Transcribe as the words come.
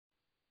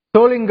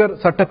சோளிங்கர்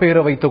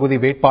சட்டப்பேரவை தொகுதி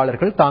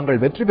வேட்பாளர்கள் தாங்கள்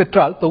வெற்றி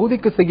பெற்றால்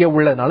தொகுதிக்கு செய்ய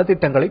உள்ள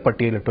நலத்திட்டங்களை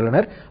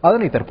பட்டியலிட்டுள்ளனர்.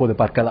 அதனை தற்போது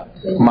பார்க்கலாம்.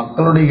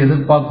 மக்களுடைய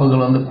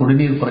எதிர்பார்ப்புகள்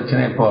குடிநீர்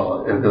பிரச்சனை இப்போ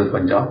இருக்குது.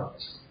 கொஞ்சம்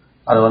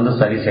அது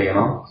சரி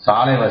செய்யணும்.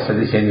 சாலை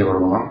வசதி செஞ்சு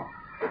கொடுக்கணும்.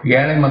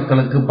 ஏழை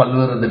மக்களுக்கு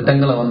பல்வேறு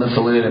திட்டங்களை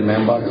தொகுதியில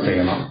மேம்பாடு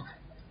செய்யணும்.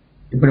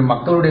 இப்படி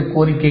மக்களுடைய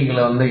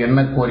கோரிக்கைகளை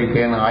என்ன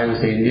கோரிக்கைன்னு ஆய்வு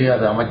செஞ்சு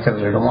அது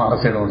அமைச்சர்களிடமும்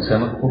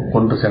அரசிடம்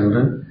கொண்டு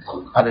சென்று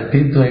அதை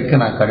தீர்த்து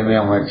வைக்க நான்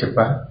கடுமையாக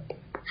முயற்சிப்பேன்.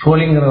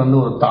 சோளிங்கரை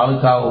ஒரு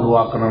தாலுகா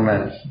உருவாக்கணும்னு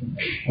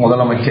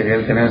முதலமைச்சர்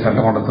ஏற்கனவே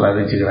சட்டமன்றத்தில்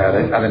அறிவிச்சுக்கிறாரு.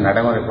 அதை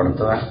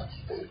நடைமுறைப்படுத்துவேன்.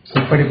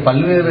 இப்படி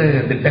பல்வேறு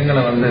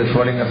திட்டங்களை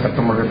சோளிங்கர்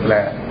சட்டமன்றத்தில்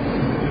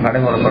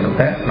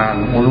நடைமுறைப்படுத்த நான்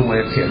முழு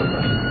முயற்சி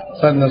எடுப்பேன்.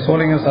 சார், இந்த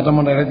சோளிங்கர்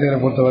சட்டமன்ற இடைத்தேர்தலை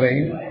பொறுத்தவரை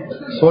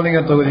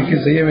சோளிங்கர் தொகுதிக்கு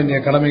செய்ய வேண்டிய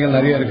கடமைகள்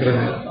நிறைய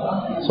இருக்கிறது.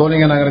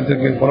 சோளிங்கர்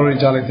நகரத்திற்கு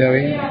புறவழிச்சாலை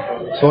தேவை.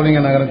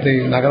 சோளிங்கர் நகரத்தை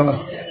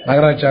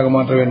நகராட்சியாக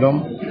மாற்ற வேண்டும்.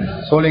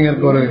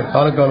 சோளிங்கருக்கு ஒரு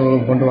தாலுகா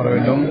அலுவலகம் கொண்டு வர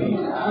வேண்டும்.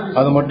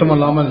 அது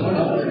மட்டுமல்லாமல்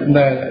இந்த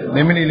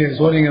நெமிலியிலே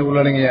சோளிங்கர்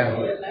உள்ளடங்கிய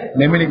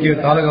நெமிலிக்கு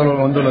தாலுகா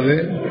அலுவலகம் வந்துள்ளது.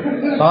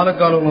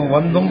 தாலுகா அலுவலகம்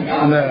வந்தும்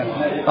இந்த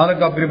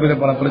தாலுகா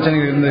பிரிப்பில் பல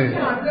பிரச்சனைகள் இருந்து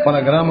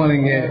பல கிராமங்கள்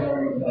இங்கே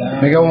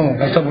மிகவும்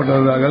கஷ்டப்பட்டு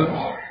வருகிறார்கள்.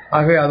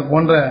 ஆகவே அது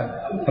போன்ற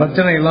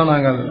பிரச்சனைகள்லாம்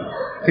நாங்கள்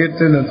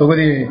தீர்த்து இந்த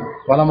தொகுதியை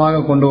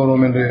வளமாக கொண்டு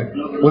வருவோம் என்று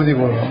உறுதி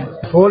கூறுவோம்.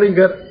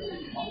 சோளிங்கர்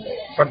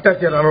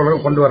வட்டாட்சியர்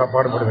அலுவலகம் கொண்டு வர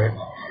பாடுபடுவேன்.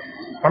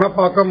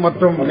 பணப்பாக்கம்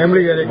மற்றும்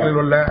நெமிலி ஏரிகளில்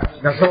உள்ள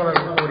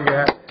நெசவாளர்களுடைய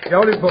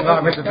ஜவுளி பூங்கா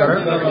அமைத்து தர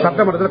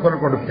சட்டமன்றத்தில்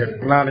குரல் கொடுப்பேன்.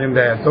 நான்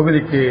இந்த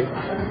தொகுதிக்கு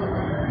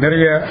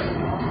நிறைய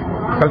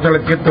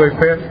பிரச்சனைகளை தீர்த்து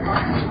வைப்பேன்.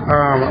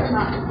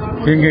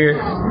 இங்கு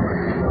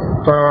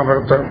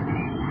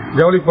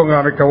ஜவுளி பூங்கா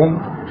அமைக்கவும்,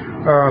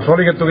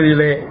 சோளிங்கர்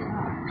தொகுதியிலே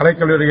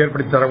கலைக்கல்லூரி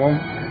ஏற்படுத்தி தரவும்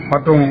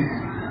மற்றும்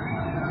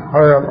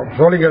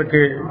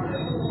சோளிங்கருக்கு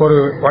ஒரு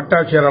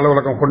வட்டாட்சியர்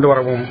அலுவலகம் கொண்டு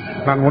வரவும்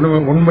நான்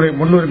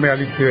முன்னுரிமை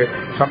அளித்து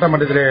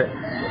சட்டமன்றத்திலே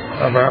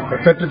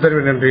பெற்றுத்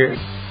தருவேன் என்று